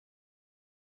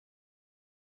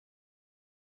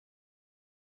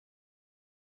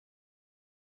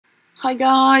Hi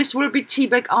guys, will be tea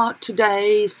bag art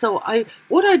today. So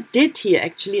what I did here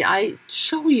actually, I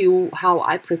show you how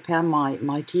I prepare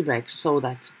my tea bags. So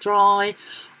that's dry.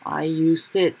 I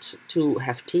used it to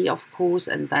have tea, of course,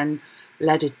 and then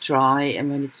let it dry.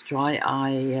 And when it's dry,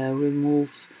 I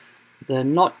remove the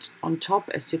knot on top,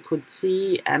 as you could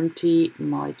see, empty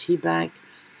my tea bag,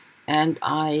 and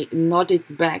I knot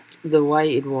it back the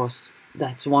way it was.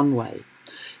 That's one way.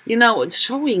 You know,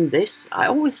 showing this, I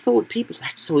always thought people,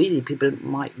 that's so easy, people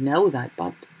might know that,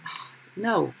 but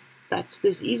no, that's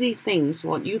this easy things,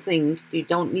 what you think you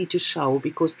don't need to show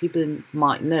because people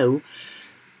might know.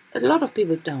 A lot of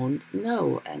people don't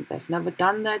know, and they've never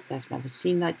done that, they've never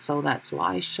seen that, so that's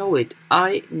why I show it.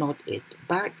 I knot it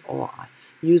back, or I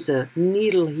use a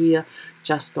needle here,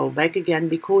 just go back again,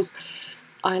 because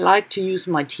I like to use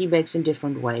my tea bags in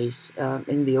different ways.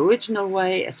 In the original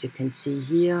way, as you can see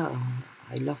here,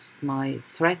 I lost my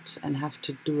thread and have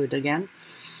to do it again,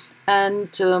 and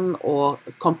or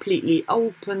completely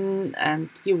open, and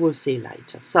you will see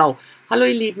later. So, hallo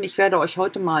ihr Lieben, ich werde euch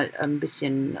heute mal ein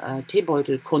bisschen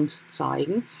Teebeutelkunst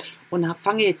zeigen und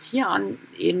fange jetzt hier an,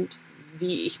 eben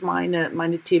wie ich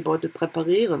meine Teebeutel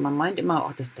präpariere. Man meint immer,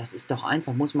 oh, das ist doch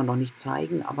einfach, muss man doch nicht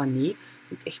zeigen, aber nee, es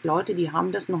gibt echt Leute, die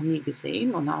haben das noch nie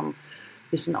gesehen und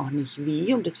wissen auch nicht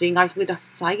wie, und deswegen habe ich mir,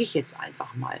 das zeige ich jetzt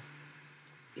einfach mal.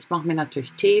 Ich mache mir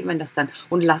natürlich Tee,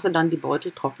 und lasse dann die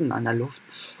Beutel trocknen an der Luft.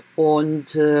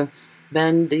 Und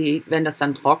wenn das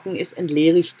dann trocken ist,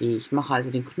 entleere ich die. Ich mache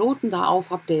also den Knoten da auf,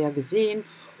 habt ihr ja gesehen,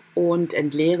 und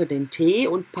entleere den Tee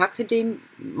und packe den,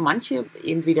 manche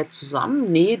eben wieder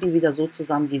zusammen, nähe die wieder so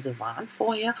zusammen, wie sie waren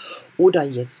vorher. Oder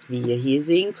jetzt, wie ihr hier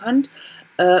sehen könnt,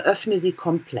 öffne sie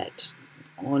komplett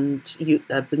und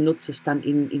benutze es dann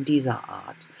in dieser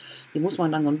Art. Die muss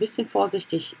man dann so ein bisschen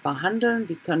vorsichtig behandeln,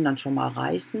 die können dann schon mal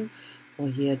reißen. So,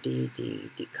 hier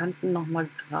die Kanten nochmal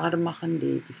gerade machen,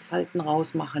 die Falten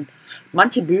rausmachen.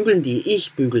 Manche bügeln die,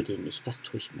 ich bügel die nicht, das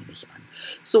tue ich mir nicht an.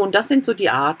 So, und das sind so die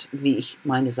Art, wie ich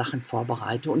meine Sachen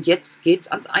vorbereite. Und jetzt geht's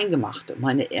ans Eingemachte,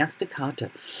 meine erste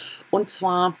Karte. Und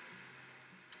zwar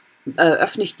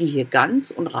öffne ich die hier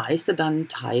ganz und reiße dann einen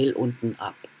Teil unten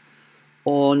ab.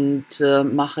 Und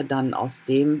mache dann aus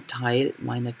dem Teil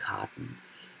meine Karten.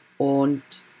 Und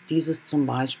dieses zum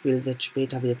Beispiel wird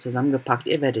später wieder zusammengepackt,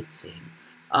 ihr werdet sehen.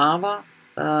 Aber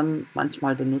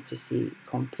manchmal benutze ich sie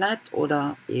komplett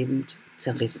oder eben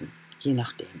zerrissen, je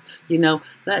nachdem. You know,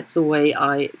 that's the way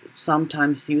I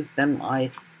sometimes use them. I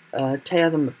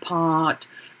tear them apart,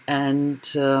 and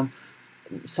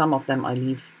some of them I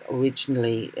leave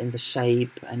originally in the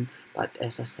shape, but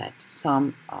as I said,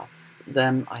 some of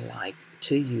them I like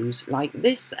to use like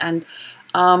this. And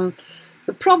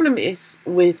the problem is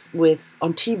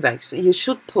on tea bags, you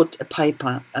should put a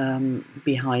paper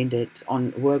behind it,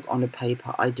 work on a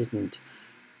paper. I didn't,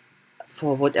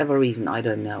 for whatever reason, I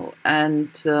don't know.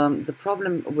 And the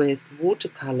problem with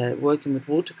watercolor, working with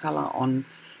watercolor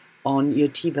on your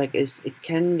tea bag, is it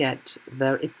can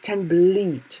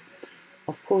bleed.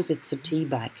 Of course, it's a tea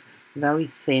bag, very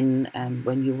thin, and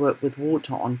when you work with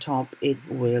water on top, it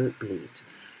will bleed.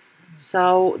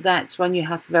 So that's when you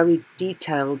have very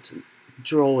detailed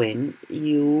drawing,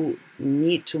 you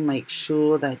need to make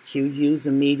sure that you use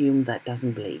a medium that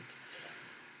doesn't bleed.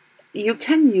 You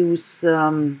can use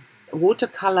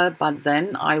watercolor, but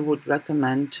then I would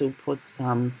recommend to put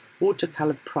some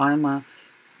watercolor primer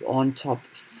on top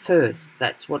first.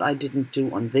 That's what I didn't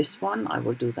do on this one. I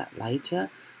will do that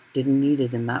later. Didn't need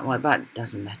it in that way, but it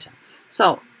doesn't matter.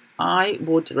 So I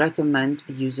would recommend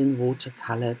using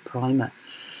watercolor primer.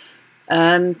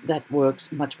 And that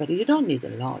works much better. You don't need a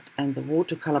lot. And the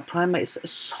watercolor primer is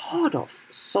sort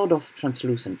of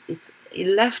translucent. It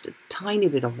left a tiny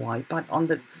bit of white, but on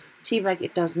the tea bag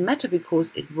it doesn't matter,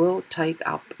 because it will take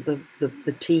up the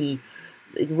tea.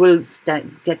 It will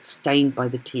get stained by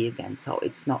the tea again, so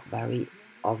it's not very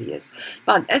obvious.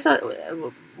 But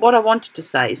what I wanted to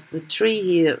say is the tree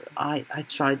here, I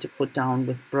tried to put down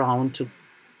with brown to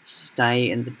stay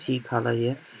in the tea color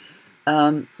here.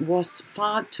 Was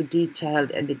far too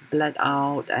detailed, and it bled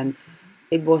out, and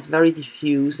it was very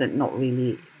diffuse and not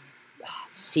really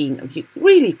seen. You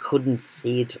really couldn't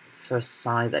see it first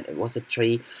sight that it was a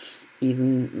tree,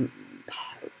 even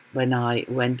when I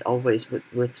went over it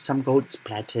with some gold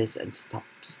splatters and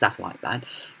stuff like that.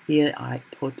 Here I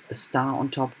put a star on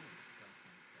top.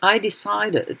 I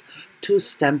decided to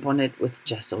stamp on it with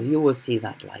gesso. You will see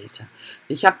that later.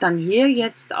 Ich habe dann hier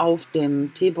jetzt auf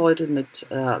dem Teebeutel mit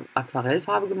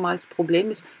Aquarellfarbe gemalt. Das Problem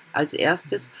ist, als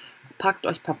erstes, packt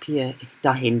euch Papier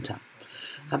dahinter.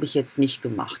 Habe ich jetzt nicht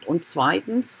gemacht. Und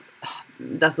zweitens,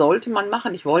 das sollte man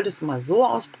machen. Ich wollte es mal so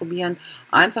ausprobieren.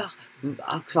 Einfach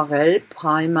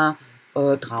Aquarellprimer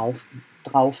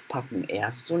draufpacken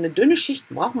erst. So eine dünne Schicht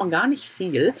braucht man gar nicht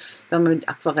viel. Wenn man mit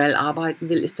Aquarell arbeiten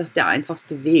will, ist das der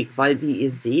einfachste Weg, weil, wie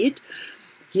ihr seht,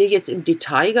 hier jetzt im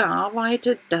Detail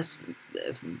gearbeitet, das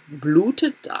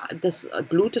blutet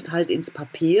halt ins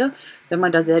Papier, wenn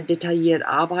man da sehr detailliert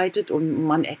arbeitet, und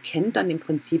man erkennt dann im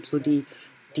Prinzip so die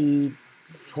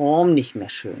Form nicht mehr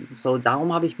schön. So,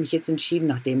 darum habe ich mich jetzt entschieden,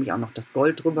 nachdem ich auch noch das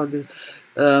Gold drüber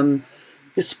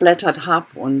gesplattert habe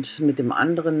und mit dem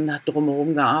anderen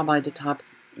drumherum gearbeitet habe,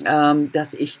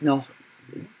 dass ich noch,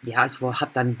 ja, ich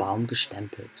habe dann einen Baum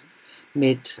gestempelt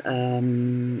mit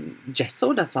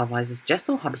Gesso, das war weißes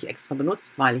Gesso, habe ich extra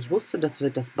benutzt, weil ich wusste, das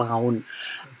wird das Braun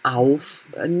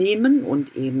aufnehmen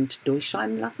und eben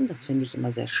durchscheinen lassen. Das finde ich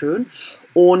immer sehr schön.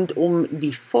 Und um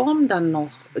die Form dann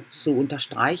noch zu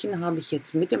unterstreichen, habe ich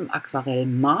jetzt mit dem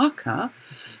Aquarellmarker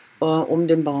um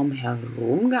den Baum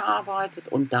herum gearbeitet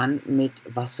und dann mit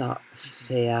Wasser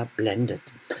verblendet.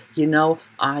 You know,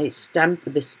 I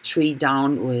stamped this tree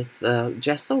down with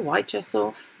gesso, white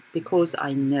gesso, because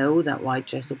I know that white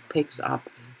gesso picks up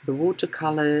the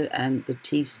watercolor and the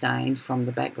tea stain from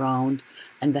the background,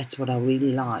 and that's what I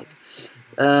really like.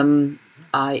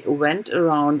 I went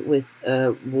around with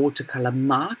a watercolor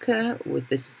marker with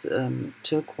this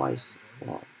turquoise,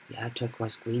 well, yeah,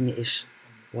 turquoise greenish,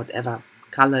 whatever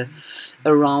color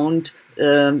around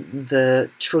the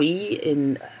tree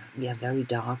in yeah, very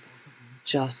dark,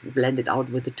 just blend it out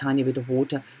with a tiny bit of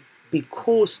water,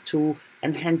 because to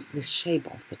enhance the shape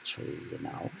of the tree, you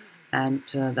know, and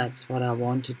that's what I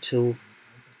wanted to,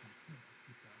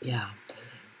 yeah,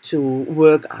 to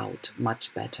work out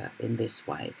much better in this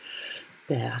way.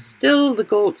 There are still the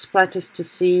gold splatters to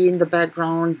see in the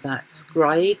background, that's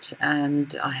great,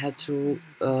 and I had to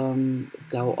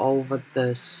go over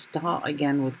the star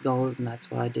again with gold, and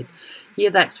that's what I did here.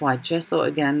 That's white gesso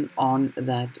again on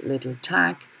that little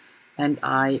tag, and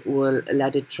I will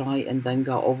let it dry and then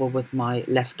go over with my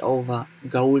leftover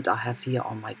gold I have here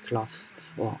on my cloth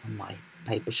or on my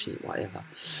paper sheet, whatever.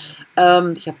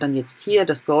 Ich habe dann jetzt hier,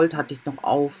 das Gold hatte ich noch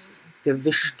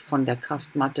aufgewischt von der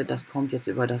Kraftmatte, das kommt jetzt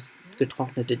über das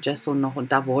getrocknete Gesso noch,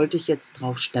 und da wollte ich jetzt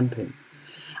drauf stempeln.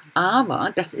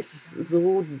 Aber das ist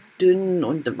so dünn,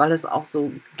 und weil es auch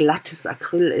so glattes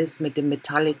Acryl ist mit dem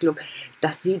Metallic Look,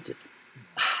 das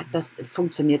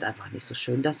funktioniert einfach nicht so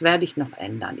schön. Das werde ich noch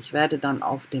ändern. Ich werde dann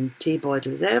auf dem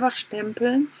Teebeutel selber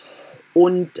stempeln,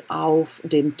 und auf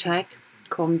dem Tag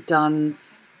kommt dann,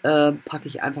 packe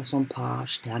ich einfach so ein paar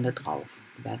Sterne drauf.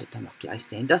 Werdet dann noch gleich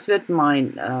sehen. Das wird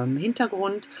mein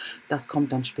Hintergrund. Das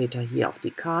kommt dann später hier auf die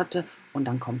Karte, und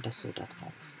dann kommt das so da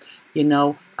drauf. You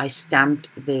know, I stamped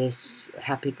this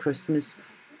Happy Christmas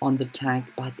on the tag,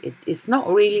 but it is not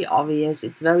really obvious.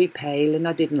 It's very pale and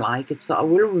I didn't like it, so I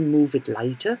will remove it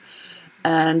later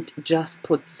and just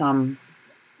put some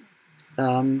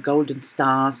golden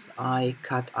stars I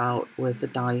cut out with the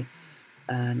die,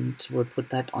 and we'll put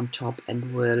that on top,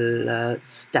 and we'll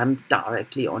stamp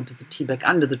directly onto the tea bag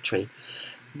under the tree.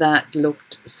 That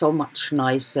looked so much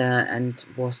nicer and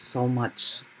was so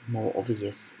much more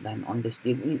obvious than on this.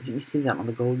 You see that on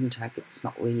the golden tag, it's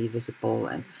not really visible,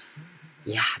 and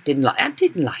yeah, I didn't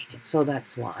like it, so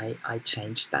that's why I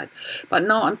changed that. But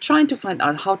now I'm trying to find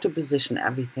out how to position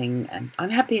everything, and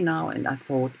I'm happy now, and I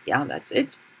thought, yeah, that's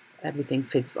it. Everything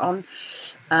fits on.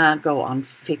 Go on,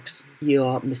 fix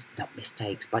your not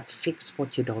mistakes, but fix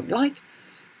what you don't like,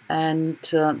 and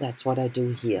that's what I do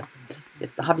here.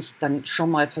 Da habe ich dann schon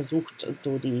mal versucht,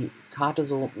 so die Karte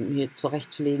so mir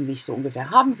zurechtzulegen, wie ich so ungefähr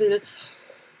haben will.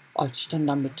 Als ich dann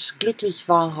damit glücklich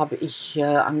war, habe ich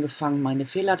angefangen, meine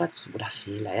Fehler dazu, oder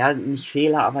Fehler, ja, nicht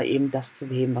Fehler, aber eben das zu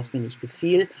beheben, was mir nicht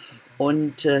gefiel.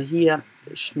 Und hier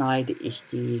schneide ich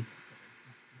die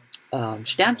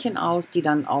Sternchen aus, die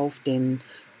dann auf den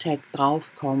Tag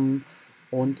draufkommen,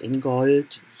 und in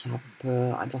Gold. Ich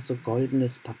habe einfach so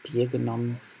goldenes Papier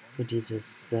genommen, so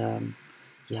dieses, ja,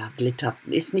 Glitter,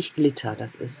 ist nicht Glitter,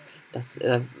 das ist, das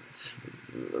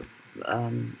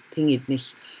fingiert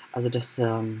nicht, also das,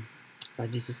 weil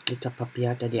dieses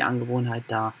Glitterpapier hat ja die Angewohnheit,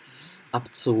 da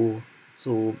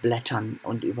abzublättern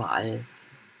und überall,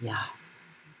 ja,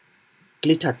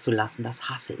 Glitter zu lassen, das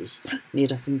hasse ich. Nee,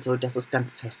 das ist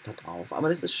ganz fest da drauf. Aber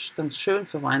das ist ganz schön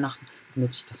für Weihnachten,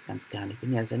 benutze ich das ganz gerne. Ich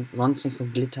bin ja sonst nicht so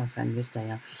ein Glitter-Fan, wisst ihr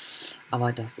ja.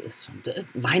 Aber das ist schon,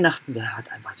 Weihnachten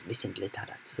gehört einfach so ein bisschen Glitter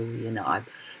dazu, you know.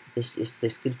 This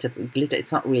glitter,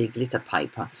 it's not really glitter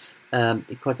paper,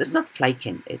 because it's not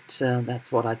flaking.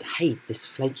 That's what I hate, this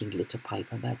flaking glitter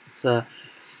paper. That's,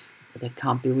 that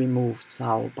can't be removed.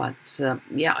 So, but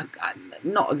yeah, I'm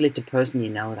not a glitter person, you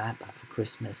know that, but for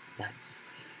Christmas, that's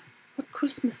what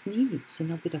Christmas needs, you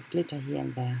know, a bit of glitter here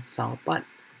and there. So, but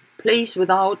please,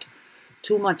 without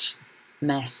too much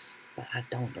mess, but I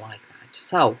don't like that.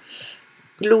 So,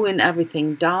 gluing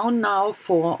everything down now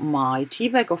for my tea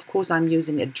bag. Of course, I'm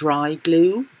using a dry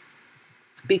glue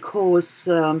because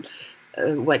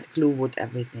wet glue would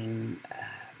everything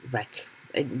wreck.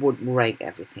 It would break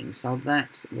everything. So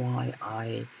that's why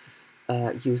I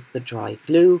use the dry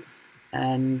glue,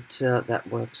 and that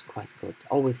works quite good.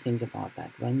 Always think about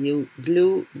that. When you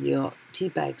glue your tea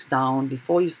bags down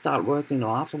before you start working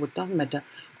or afterward, doesn't matter,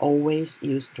 always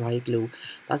use dry glue.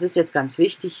 Das ist jetzt ganz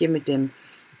wichtig hier mit dem,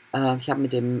 ich habe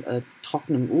mit dem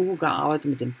trockenen Uhu gearbeitet,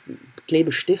 mit dem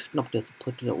Klebestift, ob du jetzt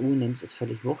Brett oder Uhu nennst, ist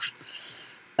völlig wurscht,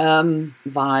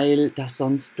 weil das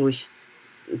sonst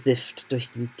durchsifft durch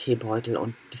den Teebeutel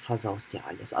und versaust dir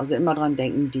alles. Also immer dran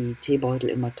denken, die Teebeutel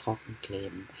immer trocken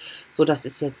kleben. So, das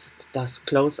ist jetzt das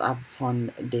Close-up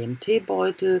von dem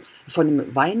Teebeutel, von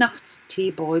dem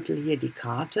Weihnachtsteebeutel, hier die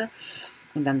Karte.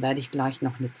 Und dann werde ich gleich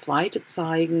noch eine zweite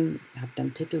zeigen. Ihr habt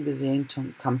den Titel gesehen,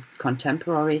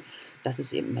 Contemporary. Das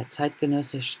ist eben mehr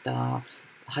zeitgenössisch. Da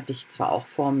hatte ich zwar auch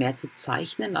vor, mehr zu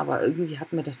zeichnen, aber irgendwie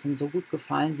hat mir das dann so gut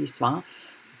gefallen, wie es war.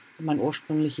 Meine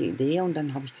ursprüngliche Idee, und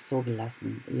dann habe ich das so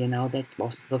gelassen. You know, that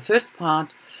was the first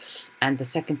part, and the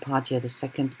second part here, the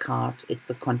second card, it's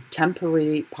the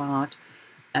contemporary part,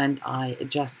 and I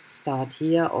just start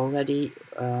here already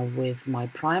with my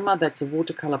primer. That's a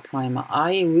watercolor primer.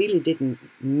 I really didn't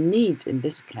need in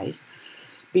this case,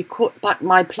 but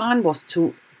my plan was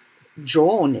to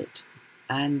draw on it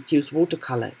and use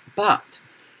watercolor. But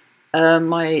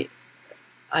my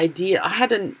idea, I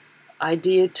had an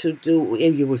idea to do,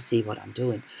 you will see what I'm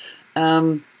doing,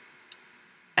 and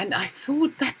I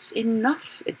thought that's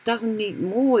enough. It doesn't need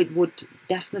more. It would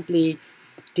definitely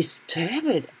disturb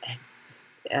it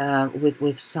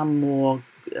with some more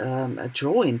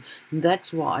drawing, and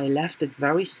that's why I left it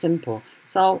very simple.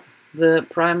 So the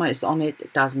primer is on it.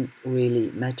 It doesn't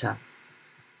really matter.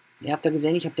 Ihr habt ja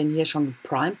gesehen, ich habe den hier schon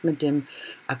geprimed mit dem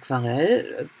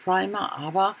Aquarell-Primer,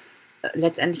 aber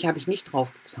letztendlich habe ich nicht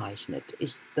drauf gezeichnet.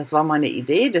 Das war meine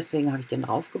Idee, deswegen habe ich den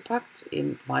draufgepackt,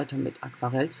 eben weiter mit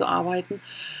Aquarell zu arbeiten.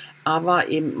 Aber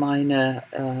eben meine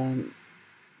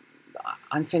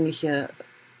anfängliche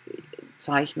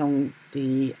Zeichnung,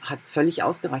 die hat völlig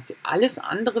ausgereicht. Alles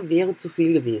andere wäre zu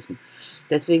viel gewesen.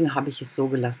 Deswegen habe ich es so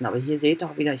gelassen. Aber hier seht ihr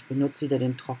auch wieder, ich benutze wieder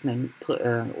den trockenen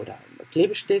oder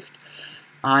Klebestift.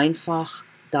 Einfach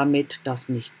damit das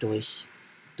nicht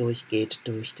durchgeht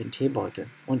durch den Teebeutel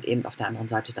und eben auf der anderen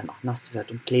Seite dann auch nass wird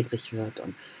und klebrig wird,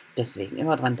 und deswegen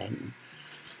immer dran denken.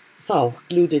 So,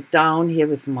 glued it down here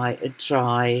with my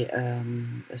dry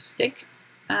stick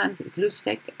and glue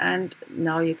stick, and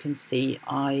now you can see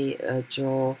I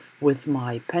draw with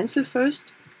my pencil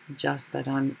first, just that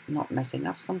I'm not messing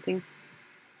up something.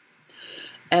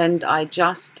 And I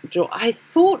just draw. I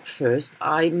thought first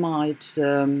I might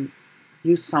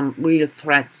use some real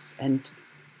threads and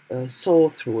saw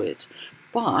through it,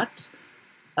 but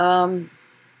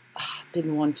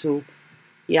didn't want to.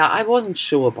 Yeah, I wasn't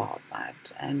sure about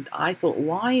that, and I thought,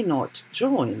 why not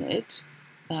drawing it?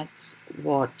 That's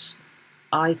what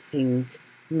I think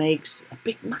makes a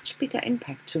much bigger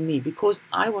impact to me, because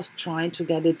I was trying to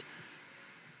get it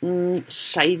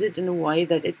shaded in a way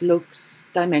that it looks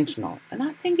dimensional, and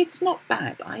I think it's not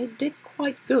bad. I did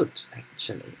quite good,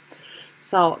 actually.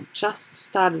 So just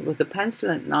started with the pencil,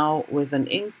 and now with an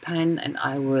ink pen, and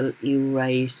I will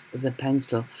erase the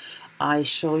pencil. I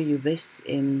show you this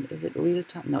in, is it real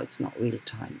time? No, it's not real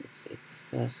time. It's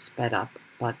sped up,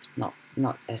 but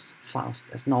not as fast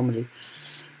as normally.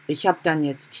 Ich habe dann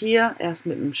jetzt hier erst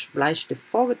mit dem Bleistift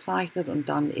vorgezeichnet und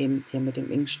dann eben hier mit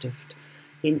dem Inkstift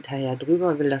hinterher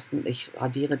drüber. Ich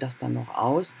radiere das dann noch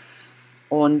aus.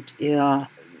 Und ihr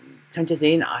könnt ja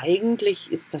sehen,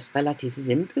 eigentlich ist das relativ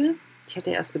simpel. Ich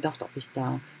hätte erst gedacht, ob ich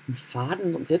da einen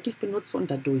Faden wirklich benutze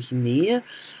und dadurch nähe,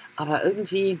 aber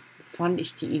irgendwie fand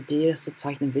ich die Idee, das zu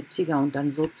zeichnen, witziger und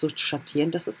dann so zu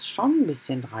schattieren, dass es schon ein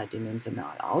bisschen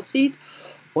dreidimensional aussieht.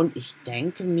 Und ich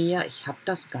denke mir, ich habe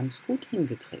das ganz gut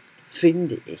hingekriegt,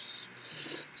 finde ich.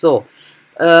 So,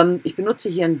 ich benutze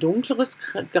hier ein dunkleres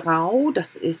Grau,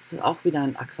 das ist auch wieder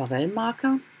ein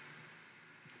Aquarellmarker.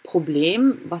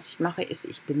 Problem, was ich mache, ist,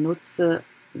 ich benutze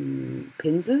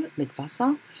Pinsel mit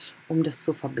Wasser, um das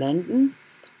zu verblenden,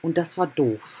 und das war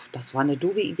doof. Das war eine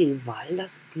doofe Idee, weil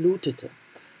das blutete.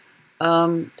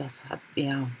 Das hat,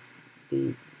 ja,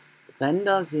 die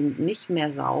Ränder sind nicht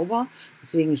mehr sauber,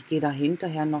 deswegen ich gehe da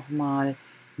hinterher nochmal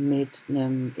mit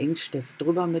einem Inkstift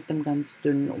drüber, mit einem ganz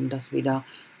dünnen, um das wieder,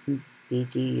 die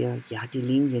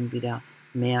Linien wieder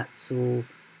mehr zu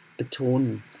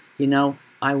betonen. You know,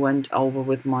 I went over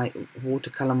with my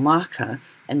watercolor marker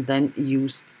and then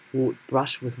used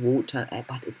brush with water,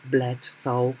 but it bled.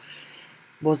 So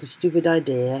was a stupid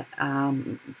idea.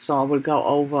 So I will go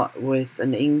over with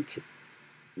an ink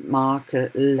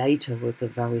marker later, with a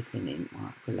very thin ink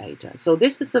marker later. So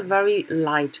this is a very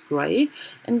light gray,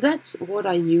 and that's what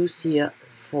I use here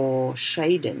for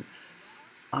shading.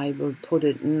 I will put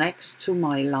it next to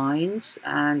my lines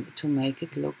and to make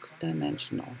it look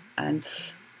dimensional. And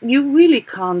you really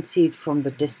can't see it from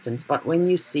the distance, but when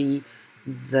you see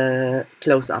the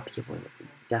close-up, you will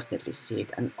definitely see it.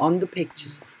 And on the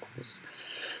pictures, of course.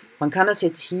 Man kann das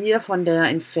jetzt hier von der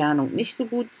Entfernung nicht so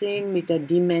gut sehen mit der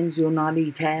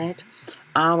Dimensionalität,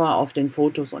 aber auf den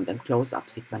Fotos und im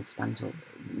Close-Up sieht man es dann so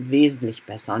wesentlich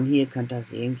besser. Und hier könnt ihr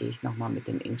sehen, gehe ich nochmal mit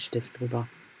dem Inkstift drüber.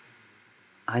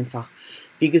 Einfach,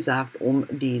 wie gesagt, um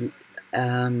die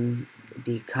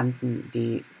Kanten,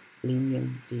 die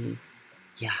Linien,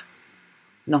 ja,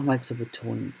 nochmal zu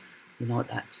betonen. You know,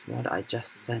 that's what I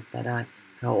just said, that I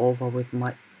go over with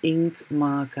my ink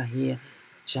marker here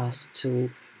just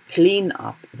to clean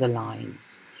up the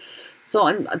lines. So,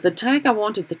 and the tag, I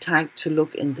wanted the tag to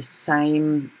look in the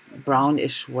same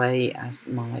brownish way as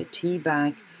my tea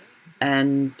bag,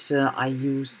 and I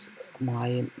use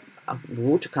my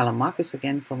watercolor markers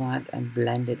again for that and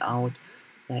blend it out.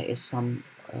 There is some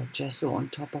gesso on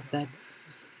top of that,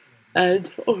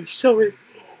 and oh, sorry,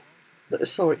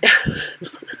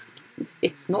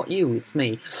 it's not you, it's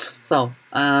me. So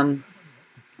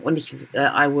und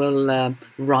I will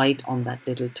write on that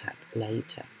little tag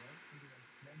later.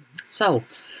 So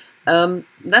then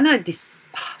I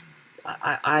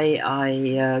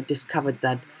discovered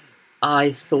that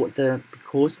I thought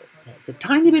because there's a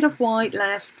tiny bit of white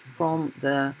left from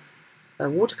the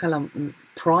watercolor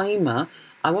primer,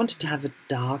 I wanted to have it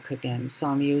dark again. So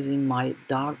I'm using my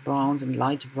dark browns and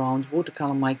lighter browns,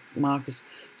 watercolor markers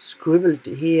scribbled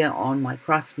here on my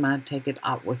craft mat, take it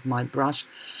out with my brush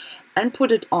and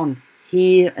put it on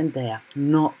here and there,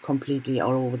 not completely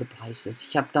all over the places.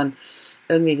 Ich habe dann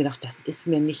irgendwie gedacht, das ist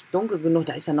mir nicht dunkel genug,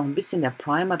 da ist ja noch ein bisschen der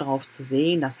Primer drauf zu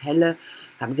sehen, das Helle.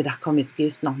 Ich habe gedacht, komm, jetzt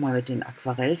gehst du nochmal mit den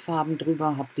Aquarellfarben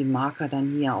drüber, habe die Marker dann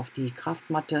hier auf die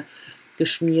Kraftmatte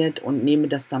geschmiert und nehme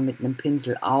das dann mit einem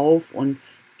Pinsel auf und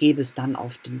gebe es dann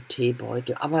auf den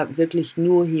Teebeutel. Aber wirklich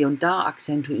nur hier und da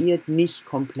akzentuiert, nicht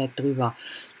komplett drüber,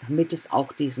 damit es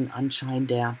auch diesen Anschein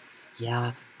der,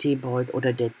 ja, Teebeutel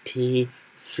oder der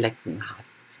Teeflecken hat.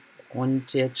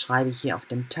 Und jetzt schreibe ich hier auf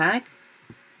dem Tag,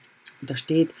 da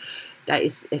steht,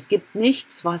 es gibt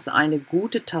nichts, was eine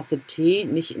gute Tasse Tee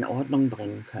nicht in Ordnung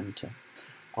bringen könnte,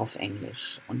 auf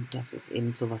Englisch. Und das ist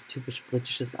eben so was typisch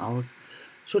Britisches aus.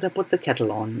 Should I put the kettle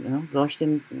on? Ja?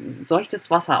 Soll ich das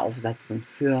Wasser aufsetzen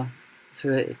für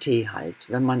Tee halt,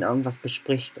 wenn man irgendwas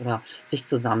bespricht oder sich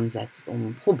zusammensetzt, um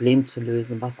ein Problem zu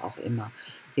lösen, was auch immer.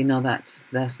 You know,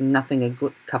 there's nothing a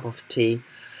good cup of tea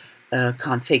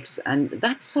can't fix, and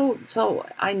that's so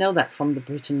I know that from the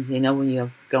Britons, you know, when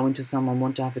you're going to someone,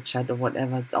 want to have a chat or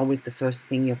whatever, it's always the first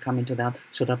thing you're coming to that,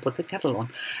 should I put the kettle on?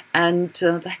 And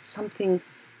that's something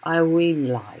I really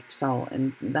like. So,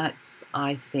 and that's,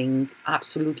 I think,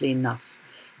 absolutely enough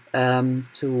to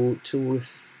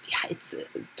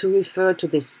refer to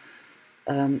this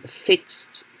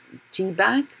fixed tea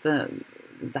bag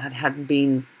that had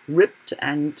been ripped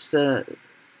and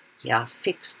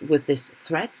fixed with these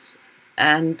threads,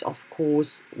 and of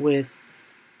course with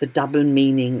the double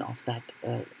meaning of that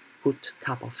good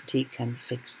cup of tea can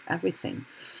fix everything.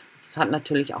 Es hat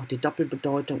natürlich auch die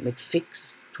Doppelbedeutung mit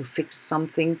fix, to fix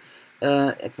something,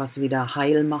 etwas wieder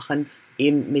heil machen,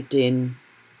 eben mit dem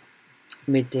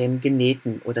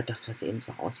Genähten oder das, was eben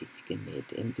so aussieht wie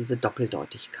genäht, eben diese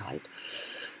Doppeldeutigkeit.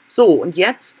 So, und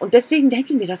jetzt, und deswegen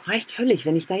denke ich mir, das reicht völlig.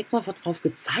 Wenn ich da jetzt noch was drauf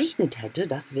gezeichnet hätte,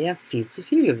 das wäre viel zu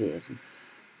viel gewesen.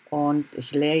 Und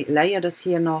ich layer das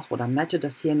hier noch oder matte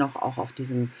das hier noch auch auf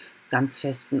diesem ganz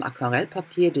festen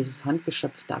Aquarellpapier, dieses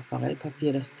handgeschöpfte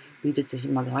Aquarellpapier, das bietet sich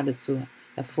immer geradezu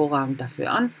hervorragend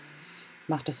dafür an. Ich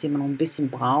mache das hier noch ein bisschen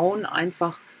braun,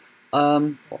 einfach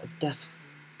das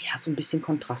ja so ein bisschen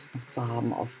Kontrast noch zu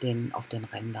haben auf den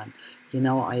Rändern. You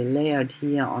know, I layered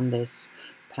here on this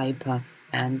paper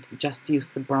and just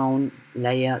used the brown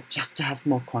layer just to have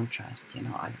more contrast. You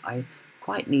know, I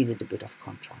quite needed a bit of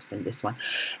contrast in this one.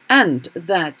 And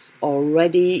that's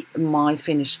already my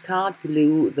finished card.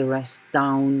 Glue the rest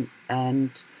down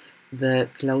and the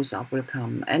close-up will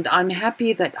come. And I'm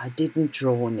happy that I didn't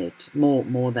draw on it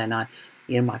more than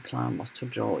my plan was to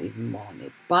draw even more on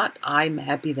it. But I'm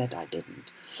happy that I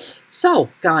didn't. So,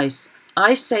 guys,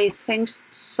 I say thanks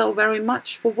so very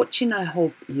much for watching. I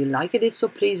hope you like it. If so,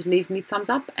 please leave me a thumbs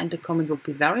up and a comment would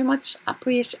be very much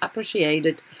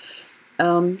appreciated.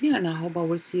 And I hope I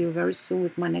will see you very soon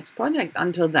with my next project.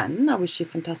 Until then, I wish you a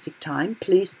fantastic time.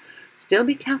 Please still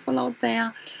be careful out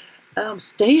there.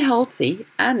 Stay healthy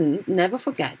and never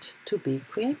forget to be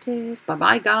creative. Bye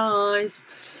bye, guys.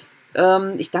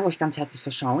 Ich danke euch ganz herzlich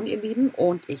fürs Schauen, ihr Lieben,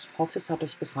 und ich hoffe, es hat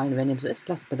euch gefallen. Wenn dem so ist,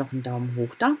 lasst mir doch einen Daumen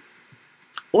hoch da.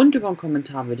 Und über einen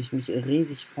Kommentar würde ich mich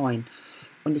riesig freuen.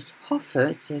 Und ich hoffe,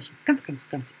 ich sehe euch ganz, ganz,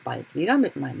 ganz bald wieder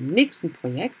mit meinem nächsten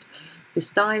Projekt.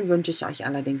 Bis dahin wünsche ich euch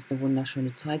allerdings eine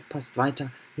wunderschöne Zeit. Passt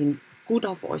weiterhin gut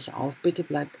auf euch auf. Bitte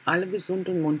bleibt alle gesund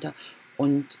und munter.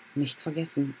 Und nicht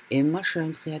vergessen, immer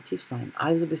schön kreativ sein.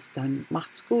 Also bis dann.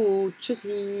 Macht's gut.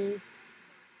 Tschüssi.